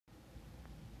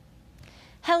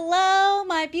Hello,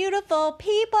 my beautiful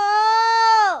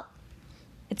people!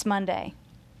 It's Monday.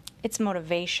 It's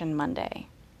Motivation Monday.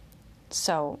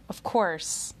 So, of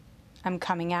course, I'm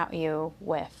coming at you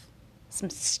with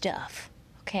some stuff,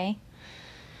 okay?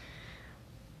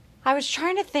 I was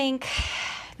trying to think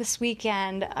this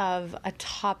weekend of a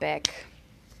topic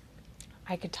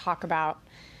I could talk about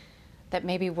that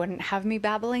maybe wouldn't have me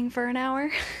babbling for an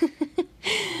hour.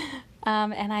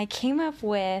 And I came up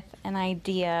with an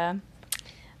idea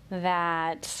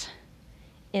that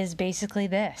is basically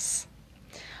this.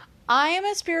 I am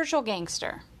a spiritual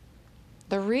gangster.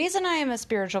 The reason I am a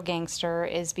spiritual gangster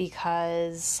is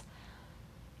because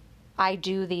I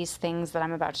do these things that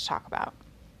I'm about to talk about.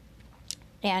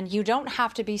 And you don't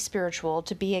have to be spiritual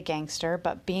to be a gangster,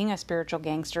 but being a spiritual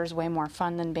gangster is way more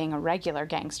fun than being a regular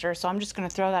gangster. So I'm just going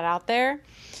to throw that out there.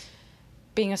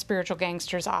 Being a spiritual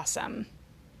gangster is awesome.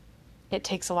 It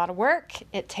takes a lot of work.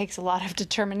 It takes a lot of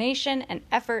determination and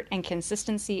effort and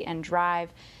consistency and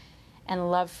drive and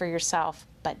love for yourself.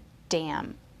 But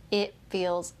damn, it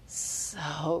feels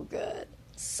so good.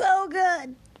 So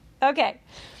good. Okay.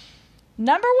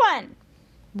 Number one,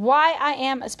 why I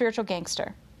am a spiritual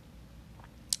gangster.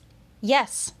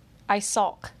 Yes, I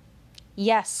sulk.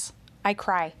 Yes, I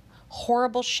cry.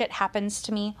 Horrible shit happens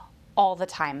to me all the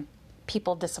time.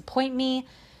 People disappoint me.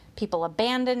 People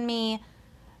abandon me.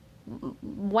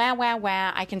 Wah, wah,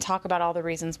 wah. I can talk about all the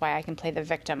reasons why I can play the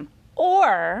victim.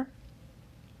 Or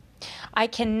I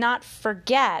cannot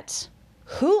forget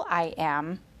who I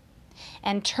am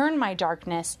and turn my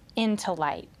darkness into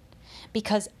light.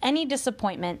 Because any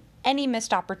disappointment, any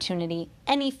missed opportunity,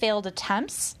 any failed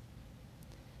attempts,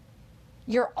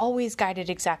 you're always guided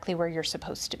exactly where you're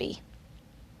supposed to be.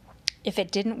 If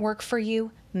it didn't work for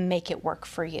you, make it work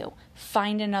for you.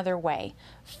 Find another way.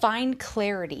 Find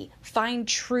clarity. Find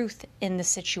truth in the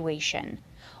situation.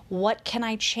 What can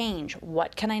I change?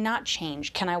 What can I not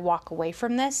change? Can I walk away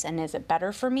from this? And is it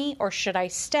better for me? Or should I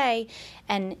stay?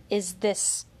 And is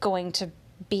this going to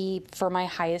be for my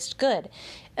highest good?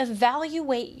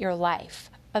 Evaluate your life.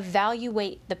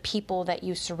 Evaluate the people that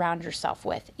you surround yourself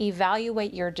with.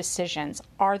 Evaluate your decisions.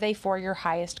 Are they for your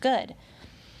highest good?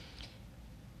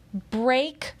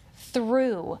 Break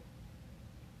through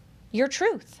your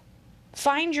truth.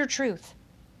 Find your truth.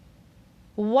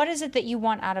 What is it that you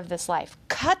want out of this life?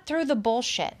 Cut through the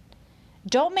bullshit.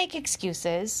 Don't make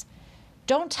excuses.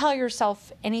 Don't tell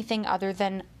yourself anything other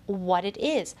than what it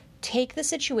is. Take the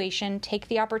situation, take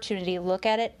the opportunity, look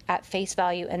at it at face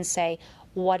value and say,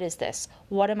 what is this?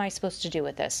 What am I supposed to do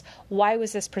with this? Why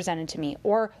was this presented to me?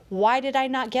 Or why did I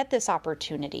not get this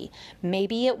opportunity?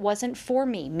 Maybe it wasn't for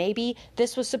me. Maybe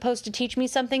this was supposed to teach me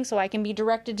something so I can be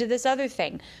directed to this other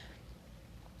thing.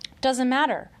 Doesn't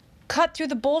matter. Cut through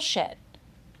the bullshit.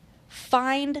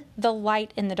 Find the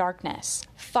light in the darkness.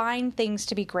 Find things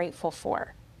to be grateful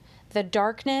for. The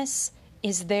darkness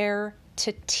is there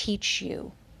to teach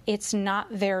you. It's not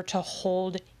there to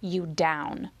hold you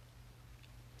down.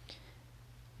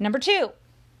 Number two,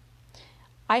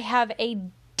 I have a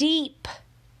deep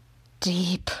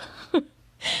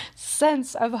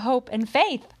sense of hope and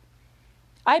faith.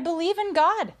 I believe in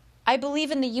God. I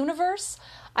believe in the universe.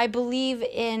 I believe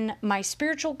in my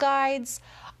spiritual guides.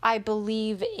 I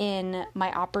believe in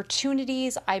my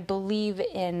opportunities. I believe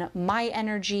in my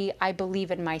energy. I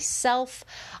believe in myself.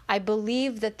 I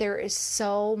believe that there is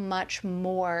so much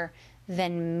more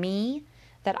than me,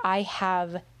 that I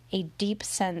have a deep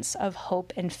sense of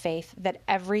hope and faith that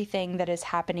everything that is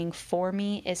happening for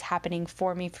me is happening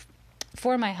for me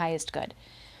for my highest good.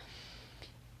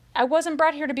 I wasn't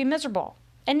brought here to be miserable,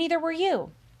 and neither were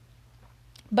you.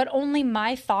 But only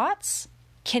my thoughts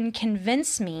can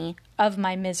convince me of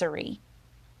my misery.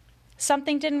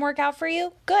 Something didn't work out for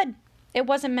you? Good. It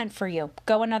wasn't meant for you.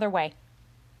 Go another way.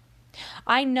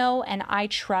 I know and I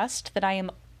trust that I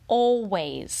am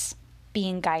always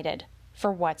being guided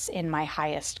for what's in my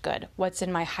highest good, what's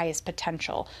in my highest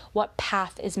potential, what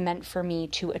path is meant for me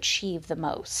to achieve the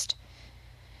most.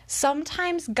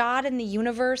 Sometimes God and the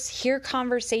universe hear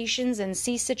conversations and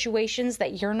see situations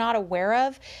that you're not aware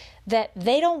of, that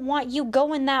they don't want you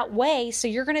going that way, so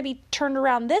you're going to be turned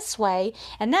around this way,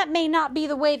 and that may not be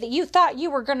the way that you thought you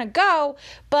were going to go,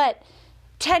 but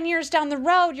 10 years down the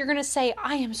road, you're going to say,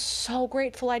 I am so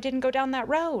grateful I didn't go down that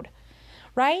road,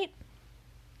 right?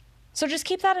 So just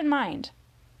keep that in mind.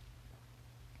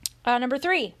 Number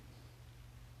three,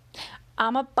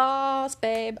 I'm a boss,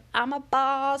 babe. I'm a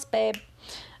boss, babe.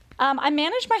 I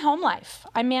manage my home life.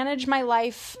 I manage my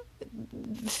life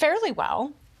fairly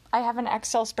well. I have an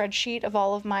Excel spreadsheet of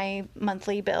all of my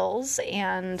monthly bills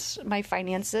and my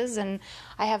finances, and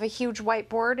I have a huge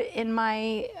whiteboard in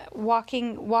my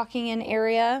walking in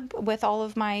area with all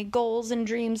of my goals and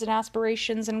dreams and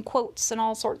aspirations and quotes and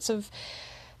all sorts of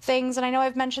things. And I know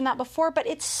I've mentioned that before, but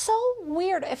it's so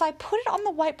weird. If I put it on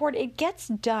the whiteboard, it gets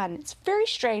done. It's very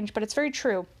strange, but it's very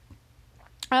true.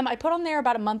 I put on there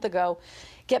about a month ago,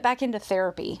 get back into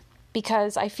therapy,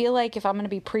 because I feel like if I'm going to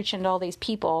be preaching to all these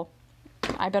people,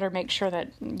 I better make sure that,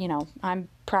 I'm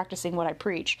practicing what I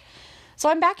preach. So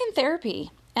I'm back in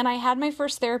therapy, and I had my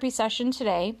first therapy session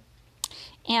today,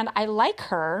 and I like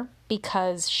her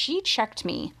because she checked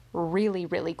me really,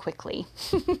 really quickly.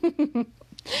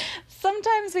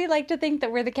 Sometimes we like to think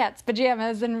that we're the cat's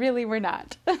pajamas, and really we're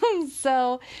not.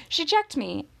 So she checked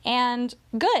me, and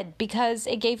good, because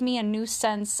it gave me a new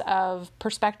sense of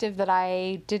perspective that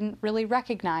I didn't really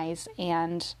recognize,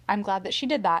 and I'm glad that she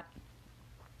did that.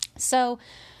 So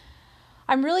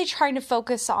I'm really trying to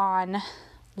focus on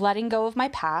letting go of my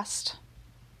past,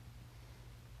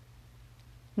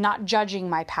 not judging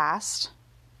my past,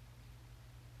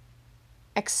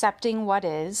 accepting what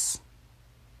is,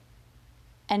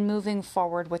 and moving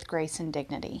forward with grace and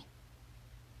dignity.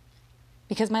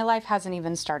 Because my life hasn't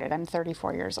even started. I'm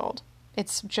 34 years old.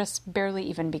 It's just barely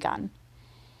even begun.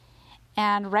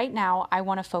 And right now, I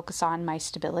want to focus on my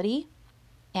stability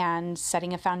and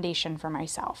setting a foundation for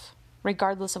myself,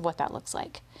 regardless of what that looks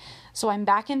like. So I'm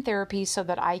back in therapy so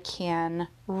that I can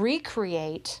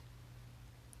recreate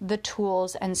the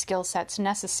tools and skill sets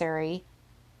necessary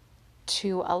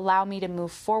to allow me to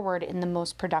move forward in the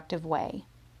most productive way.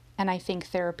 And I think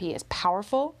therapy is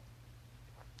powerful.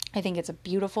 I think it's a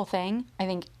beautiful thing. I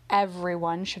think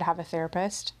everyone should have a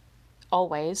therapist,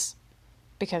 always,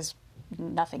 because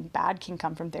nothing bad can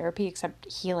come from therapy except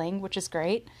healing, which is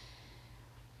great.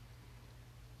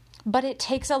 But it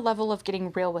takes a level of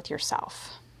getting real with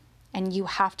yourself, and you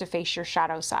have to face your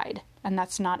shadow side, and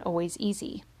that's not always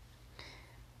easy.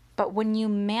 But when you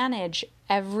manage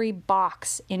every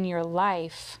box in your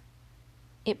life,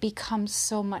 it becomes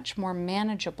so much more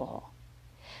manageable.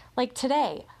 Like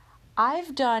today,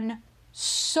 I've done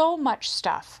so much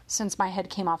stuff since my head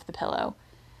came off the pillow.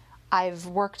 I've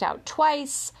worked out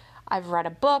twice, I've read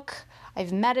a book,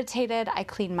 I've meditated, I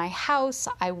cleaned my house,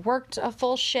 I worked a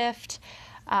full shift,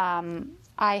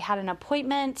 I had an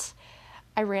appointment,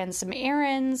 I ran some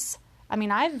errands. I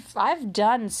mean, I've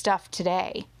done stuff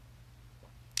today.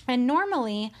 And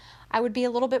normally I would be a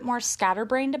little bit more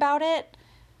scatterbrained about it,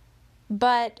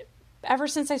 but ever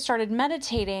since I started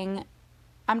meditating,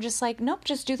 I'm just like, nope,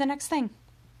 just do the next thing.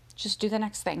 Just do the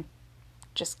next thing.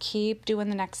 Just keep doing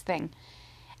the next thing.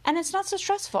 And it's not so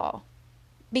stressful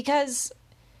because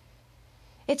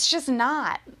it's just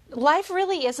not. Life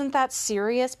really isn't that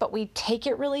serious, but we take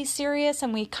it really serious,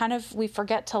 and we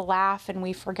forget to laugh, and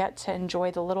we forget to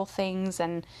enjoy the little things,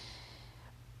 and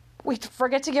we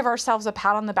forget to give ourselves a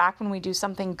pat on the back when we do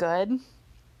something good.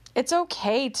 It's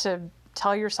okay to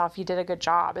tell yourself you did a good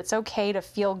job. It's okay to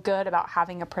feel good about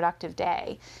having a productive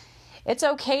day. It's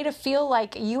okay to feel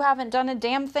like you haven't done a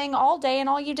damn thing all day and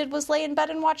all you did was lay in bed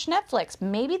and watch Netflix.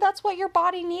 Maybe that's what your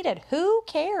body needed. Who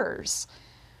cares?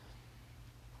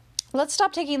 Let's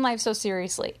stop taking life so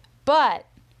seriously. But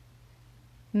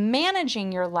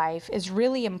managing your life is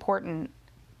really important,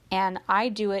 and I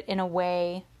do it in a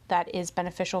way that is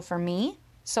beneficial for me.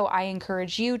 So I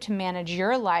encourage you to manage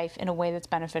your life in a way that's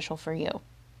beneficial for you.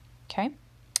 Okay?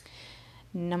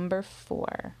 Number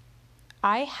 4,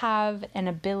 I have an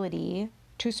ability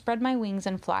to spread my wings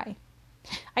and fly.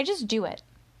 I just do it.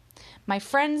 My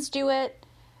friends do it.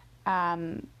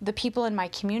 The people in my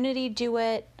community do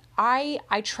it.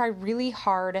 I try really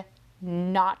hard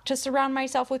not to surround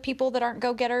myself with people that aren't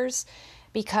go-getters,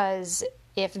 because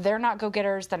if they're not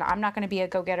go-getters, then I'm not going to be a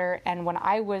go-getter. And when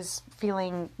I was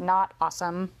feeling not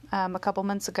awesome a couple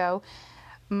months ago,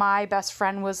 my best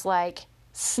friend was like,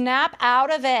 snap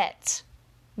out of it.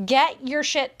 Get your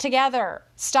shit together.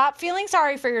 Stop feeling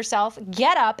sorry for yourself.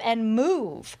 Get up and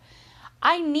move.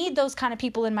 I need those kind of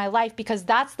people in my life, because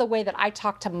that's the way that I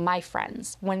talk to my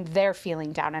friends when they're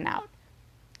feeling down and out.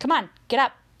 Come on, get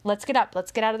up. Let's get up.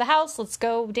 Let's get out of the house. Let's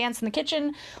go dance in the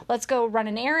kitchen. Let's go run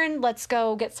an errand. Let's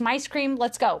go get some ice cream.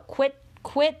 Let's go.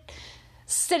 Quit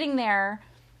sitting there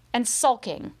and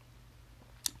sulking.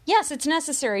 Yes, it's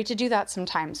necessary to do that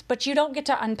sometimes, but you don't get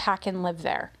to unpack and live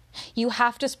there. You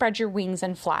have to spread your wings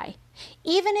and fly.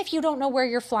 Even if you don't know where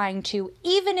you're flying to,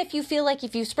 even if you feel like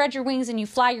if you spread your wings and you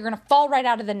fly, you're going to fall right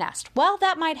out of the nest. Well,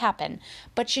 that might happen.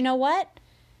 But you know what?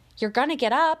 You're going to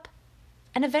get up,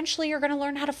 and eventually you're going to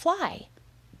learn how to fly.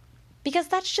 Because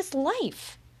that's just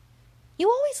life. You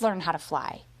always learn how to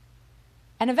fly.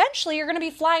 And eventually you're going to be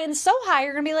flying so high,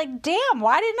 you're going to be like, damn,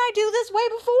 why didn't I do this way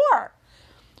before?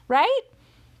 Right?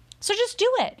 So just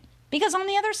do it. Because on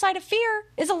the other side of fear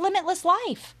is a limitless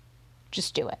life.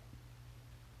 Just do it.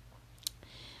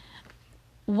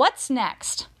 What's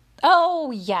next?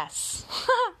 Oh, yes.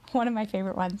 One of my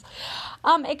favorite ones.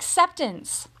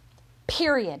 Acceptance.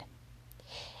 Period.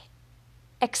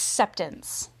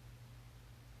 Acceptance.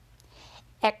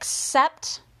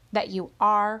 Accept that you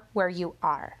are where you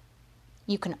are.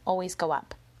 You can always go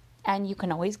up and you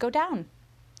can always go down.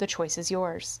 The choice is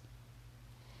yours.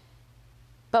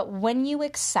 But when you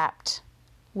accept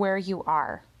where you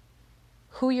are,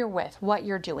 who you're with, what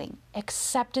you're doing,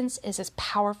 acceptance is as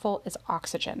powerful as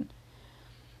oxygen.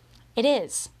 It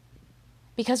is.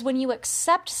 Because when you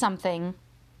accept something,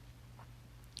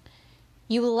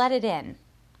 you let it in.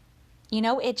 You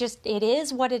know, it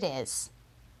is what it is.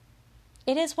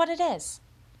 It is what it is.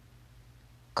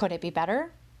 Could it be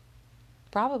better?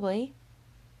 Probably.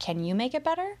 Can you make it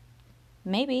better?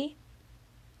 Maybe.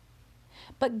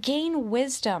 But gain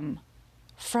wisdom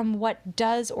from what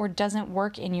does or doesn't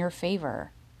work in your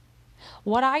favor.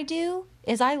 What I do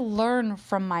is I learn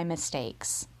from my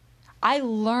mistakes. I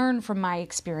learn from my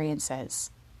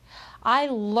experiences. I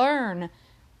learn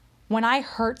when I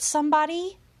hurt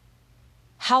somebody,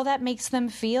 how that makes them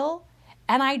feel,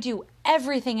 and I do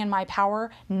everything in my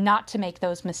power not to make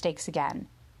those mistakes again.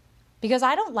 Because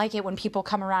I don't like it when people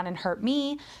come around and hurt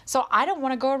me, so I don't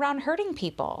want to go around hurting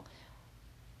people.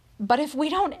 But if we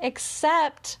don't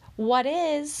accept what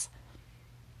is,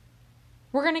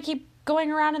 we're going to keep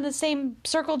going around in the same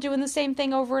circle, doing the same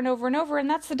thing over and over and over, and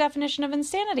that's the definition of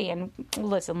insanity. And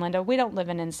listen, Linda, we don't live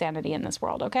in insanity in this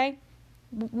world, okay?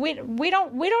 We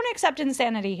don't accept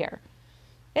insanity here.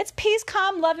 It's peace,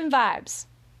 calm, love, and vibes.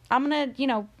 I'm going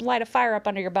to, light a fire up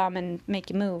under your bum and make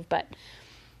you move, but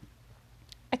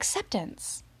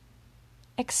acceptance.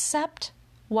 Accept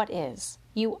what is.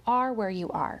 You are where you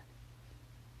are.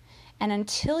 And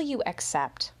until you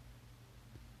accept,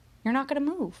 you're not going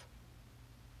to move.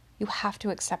 You have to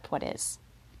accept what is.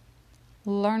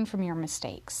 Learn from your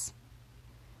mistakes.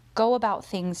 Go about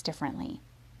things differently.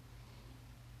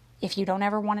 If you don't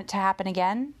ever want it to happen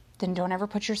again, then don't ever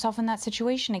put yourself in that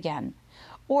situation again.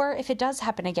 Or if it does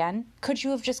happen again, could you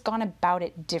have just gone about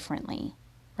it differently,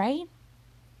 right?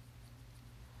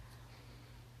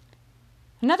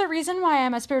 Another reason why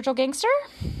I'm a spiritual gangster,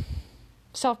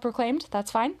 self-proclaimed, that's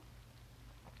fine,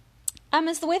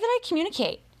 is the way that I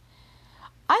communicate.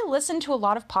 I listen to a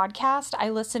lot of podcasts. I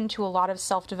listen to a lot of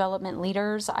self-development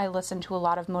leaders. I listen to a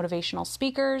lot of motivational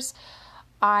speakers.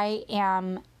 I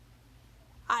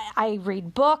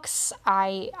read books.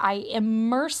 I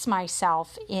immerse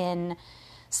myself in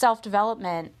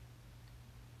self-development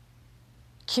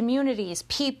communities,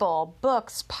 people,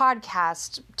 books,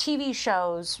 podcasts, TV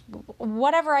shows,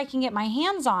 whatever I can get my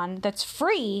hands on that's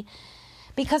free,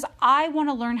 because I want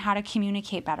to learn how to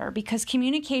communicate better, because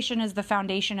communication is the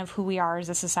foundation of who we are as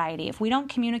a society. If we don't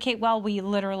communicate well, we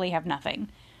literally have nothing.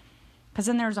 Because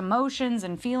then there's emotions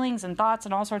and feelings and thoughts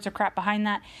and all sorts of crap behind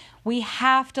that. We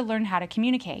have to learn how to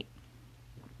communicate.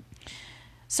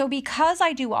 So because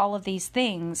I do all of these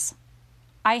things,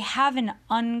 I have an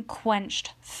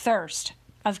unquenched thirst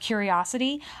of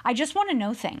curiosity. I just want to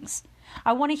know things.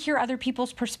 I want to hear other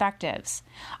people's perspectives.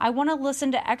 I want to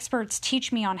listen to experts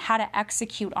teach me on how to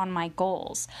execute on my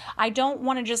goals. I don't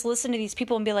want to just listen to these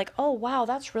people and be like, oh, wow,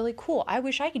 that's really cool. I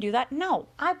wish I could do that. No,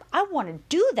 I want to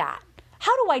do that.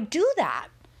 How do I do that?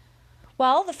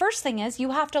 Well, the first thing is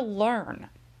you have to learn.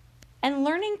 And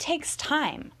learning takes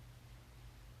time,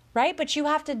 right? But you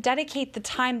have to dedicate the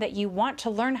time that you want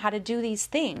to learn how to do these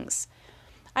things.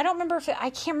 I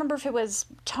can't remember if it was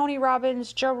Tony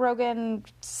Robbins, Joe Rogan,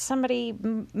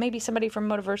 maybe somebody from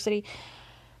Motiversity.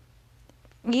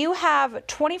 You have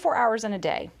 24 hours in a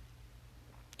day.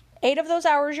 8 of those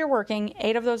hours you're working,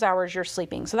 8 of those hours you're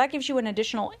sleeping. So that gives you an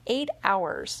additional 8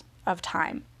 hours of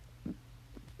time.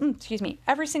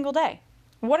 Every single day.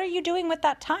 What are you doing with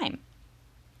that time?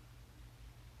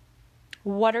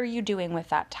 What are you doing with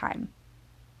that time?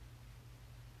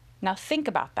 Now think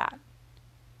about that.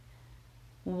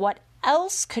 What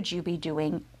else could you be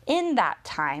doing in that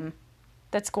time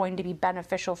that's going to be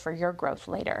beneficial for your growth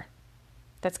later?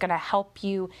 That's going to help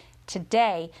you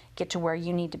today get to where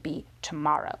you need to be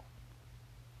tomorrow.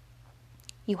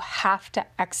 You have to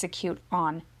execute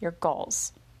on your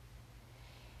goals.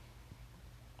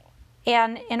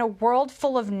 And in a world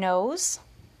full of no's,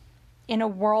 in a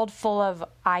world full of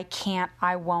I can't,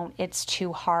 I won't, it's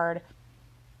too hard,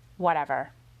 whatever,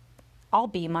 I'll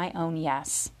be my own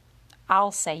yes.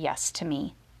 I'll say yes to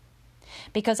me.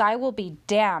 Because I will be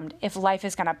damned if life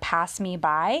is going to pass me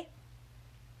by.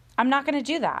 I'm not going to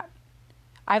do that.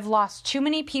 I've lost too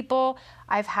many people.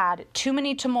 I've had too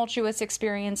many tumultuous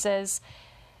experiences.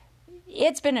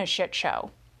 It's been a shit show.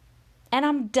 And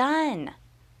I'm done.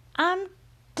 I'm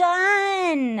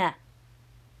done.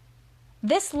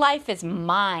 This life is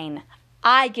mine.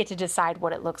 I get to decide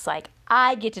what it looks like.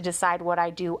 I get to decide what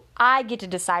I do. I get to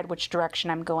decide which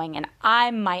direction I'm going, and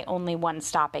I'm my only one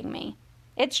stopping me.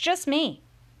 It's just me.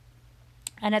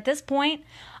 And at this point,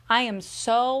 I am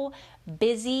so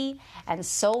busy and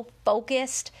so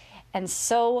focused and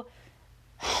so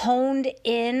honed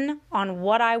in on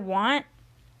what I want.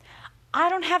 I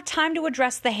don't have time to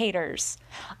address the haters.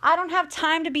 I don't have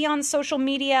time to be on social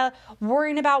media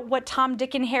worrying about what Tom,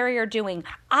 Dick, and Harry are doing.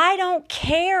 I don't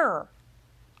care.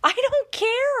 I don't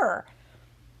care.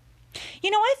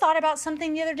 You know, I thought about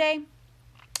something the other day.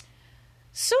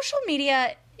 Social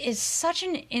media is such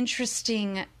an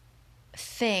interesting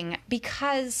thing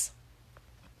because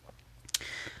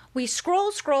we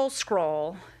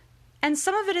scroll, and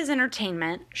some of it is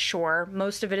entertainment, sure.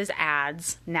 Most of it is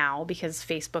ads now because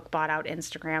Facebook bought out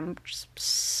Instagram, which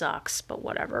sucks, but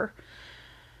whatever.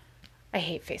 I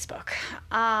hate Facebook.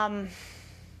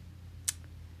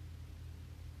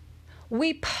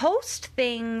 We post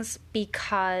things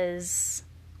because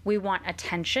we want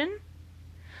attention,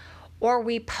 or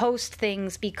we post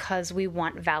things because we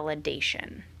want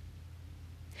validation.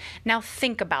 Now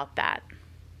think about that.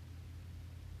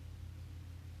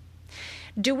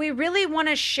 Do we really want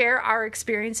to share our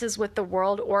experiences with the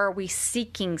world, or are we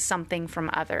seeking something from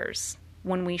others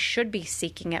when we should be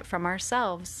seeking it from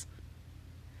ourselves?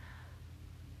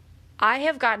 I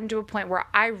have gotten to a point where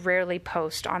I rarely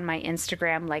post on my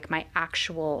Instagram, like my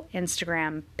actual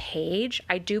Instagram page.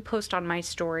 I do post on my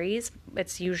stories.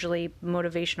 It's usually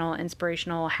motivational,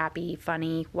 inspirational, happy,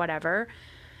 funny, whatever.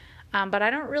 But I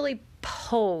don't really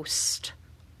post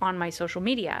on my social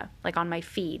media, like on my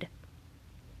feed.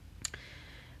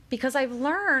 Because I've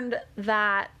learned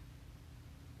that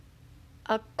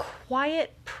a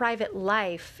quiet, private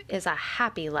life is a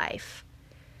happy life.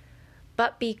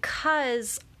 But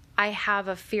because I have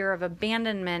a fear of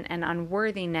abandonment and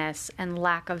unworthiness and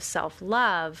lack of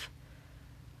self-love,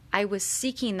 I was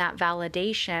seeking that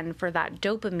validation for that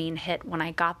dopamine hit when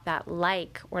I got that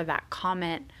like or that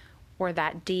comment or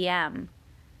that DM.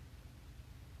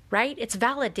 Right? It's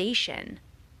validation.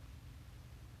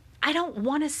 I don't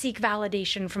want to seek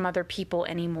validation from other people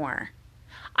anymore.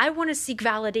 I want to seek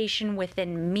validation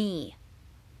within me.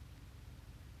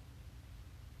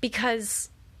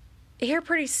 Because here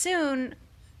pretty soon,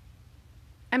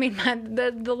 I mean,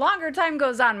 the longer time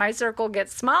goes on, my circle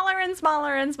gets smaller and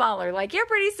smaller and smaller. Like, here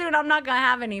pretty soon, I'm not going to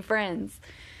have any friends.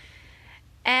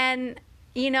 And,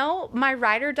 you know, my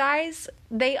ride or dies,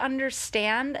 they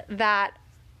understand that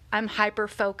I'm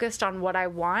hyper-focused on what I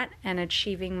want and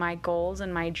achieving my goals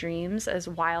and my dreams, as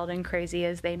wild and crazy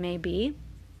as they may be.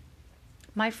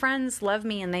 My friends love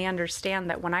me, and they understand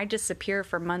that when I disappear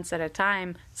for months at a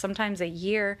time, sometimes a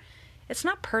year, it's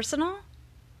not personal.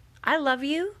 I love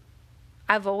you.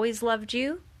 I've always loved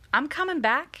you. I'm coming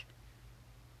back.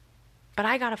 But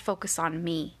I got to focus on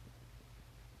me.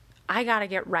 I got to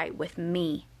get right with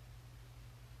me.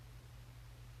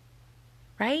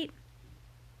 Right?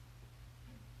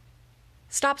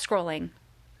 Stop scrolling.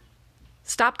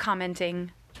 Stop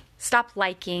commenting. Stop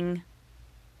liking.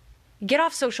 Get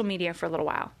off social media for a little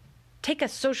while. Take a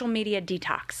social media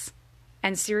detox.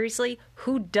 And seriously,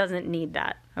 who doesn't need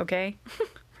that? Okay?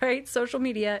 Right? Social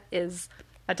media is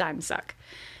a time suck.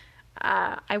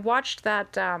 I watched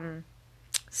that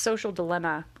Social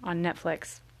Dilemma on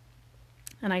Netflix,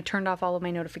 and I turned off all of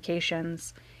my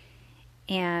notifications,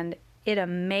 and it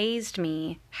amazed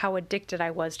me how addicted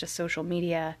I was to social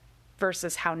media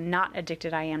versus how not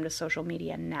addicted I am to social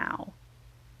media now.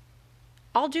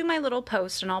 I'll do my little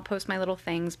post and I'll post my little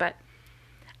things, but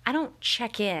I don't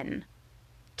check in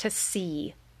to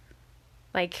see.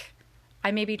 Like,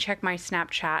 I maybe check my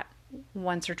Snapchat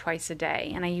once or twice a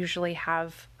day, and I usually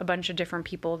have a bunch of different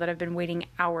people that have been waiting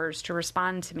hours to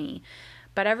respond to me.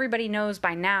 But everybody knows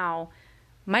by now,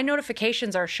 my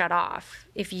notifications are shut off.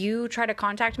 If you try to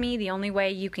contact me, the only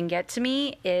way you can get to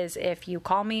me is if you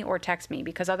call me or text me,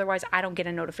 because otherwise I don't get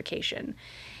a notification.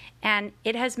 And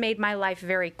it has made my life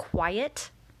very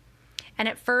quiet. And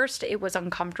at first it was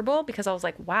uncomfortable because I was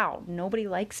like, wow, nobody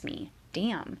likes me.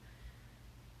 Damn.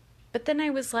 But then I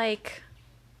was like,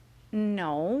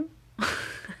 no.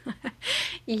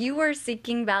 You are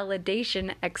seeking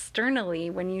validation externally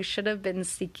when you should have been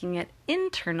seeking it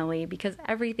internally, because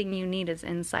everything you need is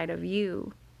inside of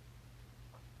you.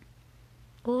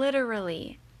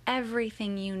 Literally,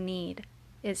 everything you need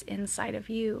is inside of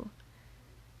you.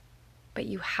 But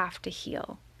you have to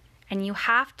heal, And you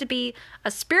have to be a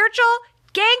spiritual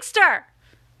gangster.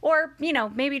 Or,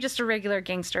 maybe just a regular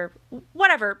gangster.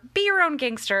 Whatever. Be your own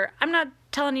gangster. I'm not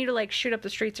telling you to shoot up the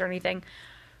streets or anything.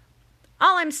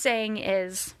 All I'm saying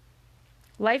is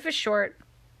life is short.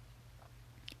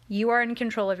 You are in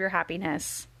control of your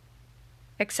happiness.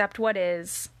 Accept what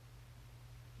is.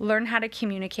 Learn how to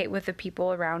communicate with the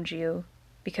people around you,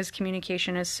 because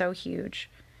communication is so huge.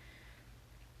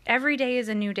 Every day is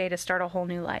a new day to start a whole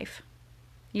new life.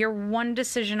 You're one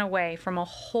decision away from a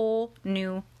whole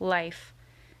new life.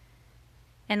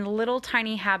 And little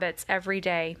tiny habits every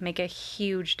day make a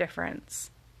huge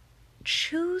difference.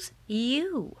 Choose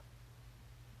you.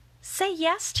 Say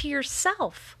yes to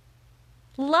yourself.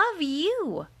 Love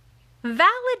you.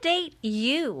 Validate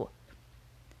you.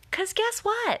 Because guess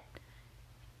what?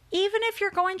 Even if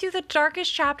you're going through the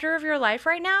darkest chapter of your life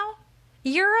right now,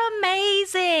 you're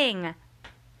amazing.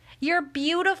 You're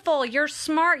beautiful, you're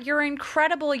smart, you're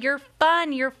incredible, you're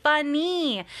fun, you're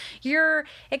funny, you're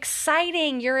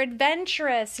exciting, you're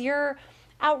adventurous, you're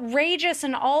outrageous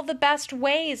in all the best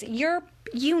ways. You're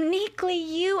uniquely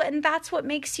you, and that's what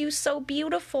makes you so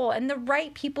beautiful. And the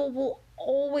right people will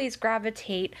always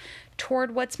gravitate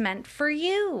toward what's meant for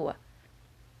you.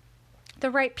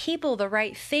 The right people, the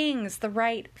right things, the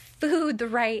right food, the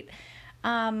right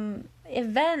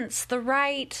events,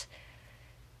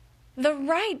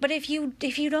 but if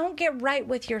you don't get right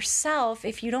with yourself,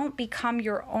 if you don't become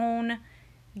your own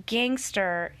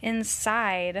gangster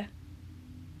inside,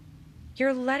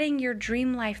 you're letting your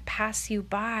dream life pass you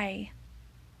by.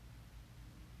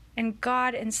 And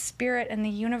God and Spirit and the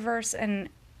universe and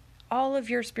all of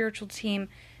your spiritual team,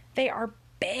 they are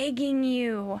begging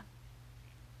you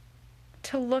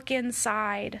to look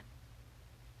inside.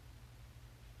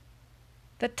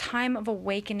 The time of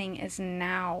awakening is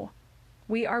now.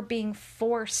 We are being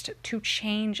forced to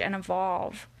change and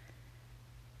evolve.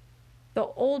 The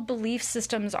old belief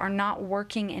systems are not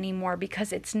working anymore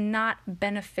because it's not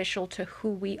beneficial to who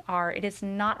we are. It is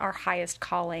not our highest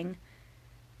calling.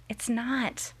 It's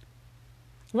not.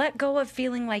 Let go of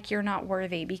feeling like you're not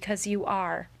worthy, because you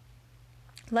are.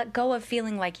 Let go of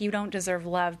feeling like you don't deserve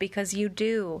love, because you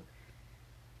do.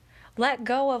 Let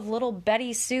go of little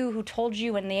Betty Sue who told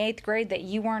you in the 8th grade that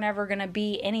you weren't ever going to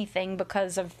be anything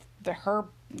because of her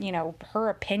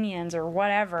opinions or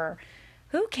whatever.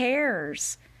 Who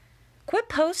cares? Quit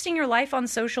posting your life on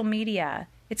social media.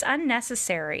 It's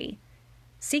unnecessary.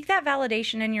 Seek that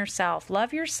validation in yourself.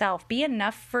 Love yourself. Be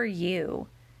enough for you.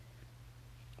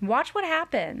 Watch what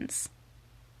happens.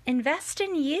 Invest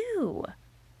in you.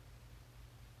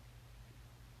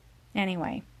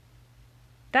 Anyway,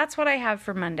 that's what I have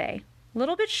for Monday. A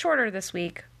little bit shorter this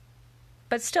week,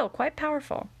 but still quite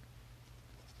powerful.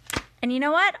 And you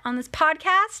know what? On this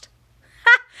podcast,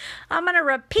 I'm going to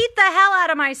repeat the hell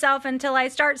out of myself until I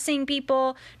start seeing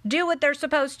people do what they're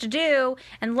supposed to do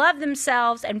and love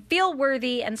themselves and feel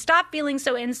worthy and stop feeling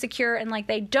so insecure and like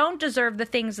they don't deserve the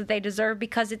things that they deserve,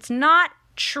 because it's not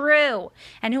true.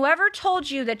 And whoever told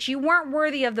you that you weren't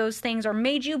worthy of those things or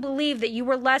made you believe that you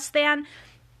were less than,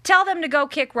 tell them to go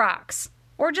kick rocks.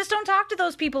 Or just don't talk to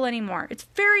those people anymore. It's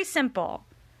very simple.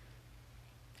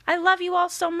 I love you all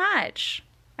so much.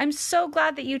 I'm so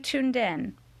glad that you tuned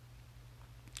in.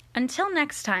 Until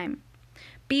next time,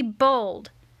 be bold,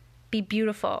 be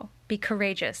beautiful, be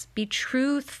courageous, be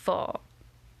truthful,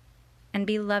 and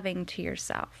be loving to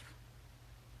yourself.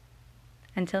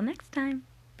 Until next time,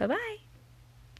 bye-bye.